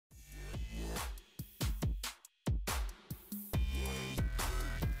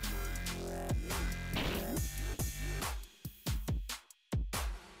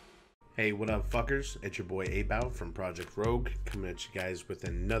Hey, what up, fuckers? It's your boy ABOW from Project Rogue, coming at you guys with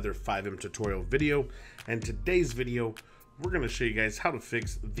another Fivem tutorial video. And today's video, we're going to show you guys how to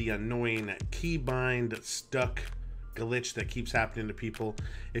fix the annoying keybind stuck glitch that keeps happening to people.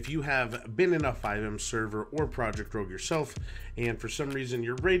 If you have been in a Fivem server or Project Rogue yourself, and for some reason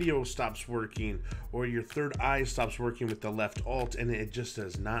your radio stops working, or your third eye stops working with the left alt, and it just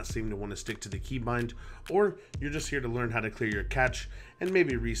does not seem to want to stick to the keybind, or you're just here to learn how to clear your cache and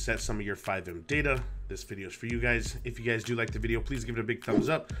maybe reset some of your Fivem data, this video is for you guys. If you guys do like the video, please give it a big thumbs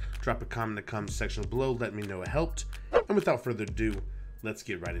up, drop a comment in the comment section below, let me know it helped, and without further ado, let's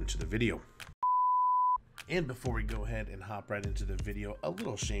get right into the video. And before we go ahead and hop right into the video, a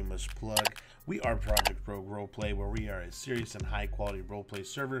little shameless plug. We are Project Rogue Roleplay, where we are a serious and high quality roleplay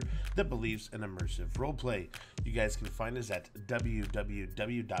server that believes in immersive roleplay. You guys can find us at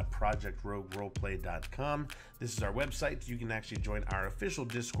www.projectrogueroleplay.com. This is our website. You can actually join our official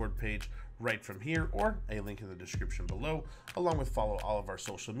Discord page right from here, or a link in the description below, along with follow all of our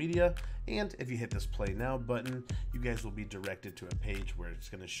social media. And if you hit this play now button, you guys will be directed to a page where it's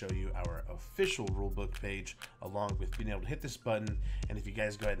going to show you our official rulebook page, along with being able to hit this button. And if you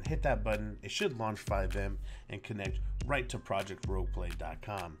guys go ahead and hit that button, it should launch Fivem and connect right to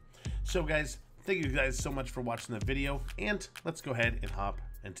projectrogueplay.com. So guys, thank you guys so much for watching the video, and let's go ahead and hop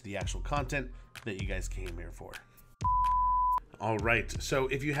into the actual content that you guys came here for. All right, so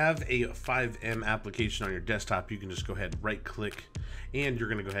if you have a Fivem application on your desktop, you can just go ahead and right click, and you're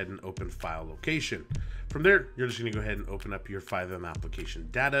gonna go ahead and open file location. From there, you're just gonna go ahead and open up your Fivem application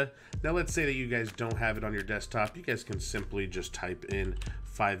data. Now let's say that you guys don't have it on your desktop. You guys can simply just type in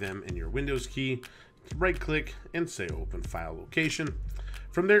Fivem in your Windows key, right click, and say open file location.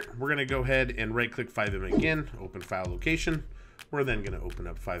 From there, we're gonna go ahead and right click Fivem again, open file location. We're then gonna open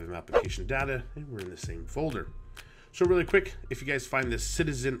up Fivem application data, and we're in the same folder. So really quick, if you guys find this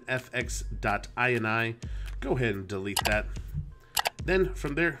citizenfx.ini, go ahead and delete that. Then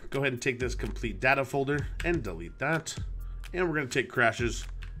from there, go ahead and take this complete data folder and delete that. And we're going to take crashes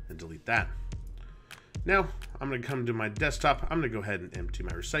and delete that. Now, I'm going to come to my desktop. I'm going to go ahead and empty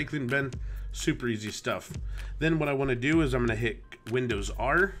my recycling bin. Super easy stuff. Then what I want to do is I'm going to hit Windows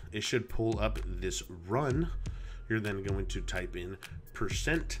R. It should pull up this run. You're then going to type in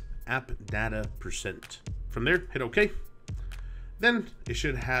 %appdata%. From there, hit OK. Then it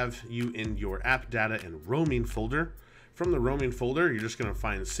should have you in your app data and roaming folder. From the roaming folder, you're just going to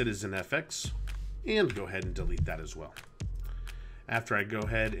find CitizenFX and go ahead and delete that as well. After I go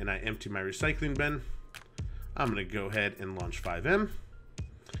ahead and I empty my recycling bin, I'm going to go ahead and launch Fivem.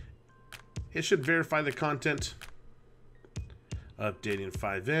 It should verify the content, updating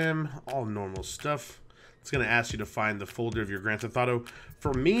Fivem, all normal stuff. It's going to ask you to find the folder of your Grand Theft Auto.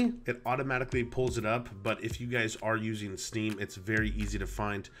 For me, it automatically pulls it up, but if you guys are using Steam, it's very easy to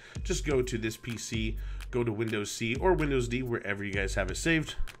find. Just go to this PC, go to Windows C or Windows D, wherever you guys have it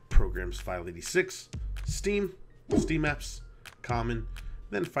saved. Programs File 86, Steam, Steam Apps, Common,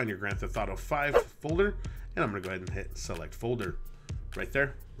 then find your Grand Theft Auto 5 folder, and I'm going to go ahead and hit Select Folder. Right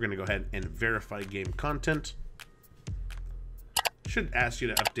there, we're going to go ahead and verify game content. Should ask you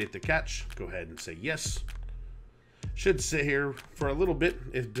to update the cache. Go ahead and say yes. Should sit here for a little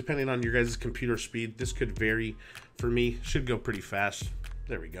bit, depending on your guys' computer speed. This could vary. For me, should go pretty fast.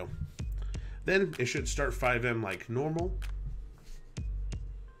 There we go. Then it should start Fivem like normal.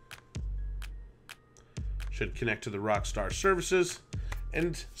 Should connect to the Rockstar services.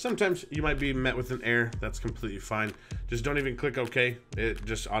 And sometimes you might be met with an error. That's completely fine. Just don't even click OK. It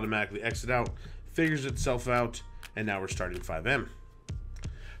just automatically exits out, figures itself out, and now we're starting Fivem.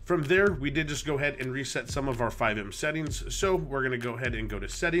 From there, we did just go ahead and reset some of our Fivem settings. So we're going to go ahead and go to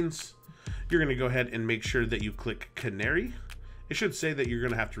settings. You're going to go ahead and make sure that you click Canary. It should say that you're going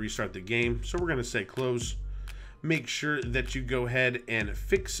to have to restart the game. So we're going to say close. Make sure that you go ahead and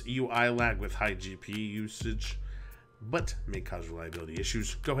fix UI lag with high GPU usage, but may cause reliability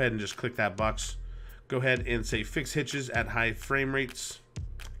issues. Go ahead and just click that box. Go ahead and say fix hitches at high frame rates.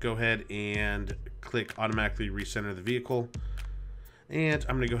 Go ahead and click automatically recenter the vehicle. And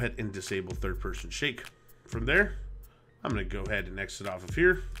I'm going to go ahead and disable third-person shake. From there, I'm going to go ahead and exit off of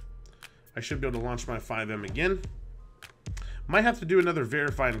here. I should be able to launch my Fivem again. Might have to do another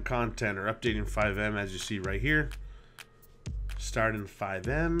verifying content or updating Fivem, as you see right here. Starting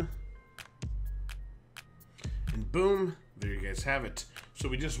Fivem. And boom, there you guys have it. So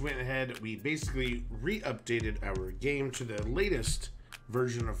we just went ahead, we basically re-updated our game to the latest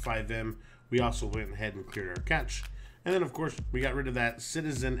version of Fivem. We also went ahead and cleared our cache. And then, of course, we got rid of that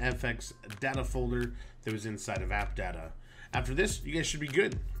CitizenFX data folder that was inside of app data. After this, you guys should be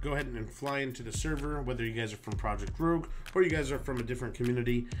good. Go ahead and fly into the server, whether you guys are from Project Rogue or you guys are from a different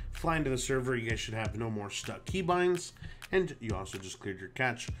community. Fly into the server, you guys should have no more stuck keybinds, and you also just cleared your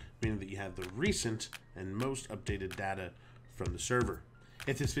cache, meaning that you have the recent and most updated data from the server.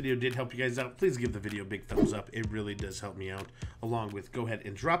 If this video did help you guys out, please give the video a big thumbs up. It really does help me out. Along with, go ahead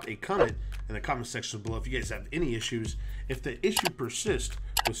and drop a comment in the comment section below if you guys have any issues. If the issue persists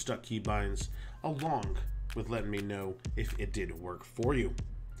with stuck keybinds, along with letting me know if it did work for you.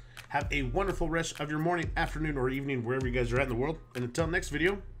 Have a wonderful rest of your morning, afternoon, or evening, wherever you guys are at in the world. And until next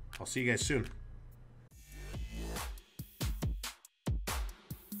video, I'll see you guys soon.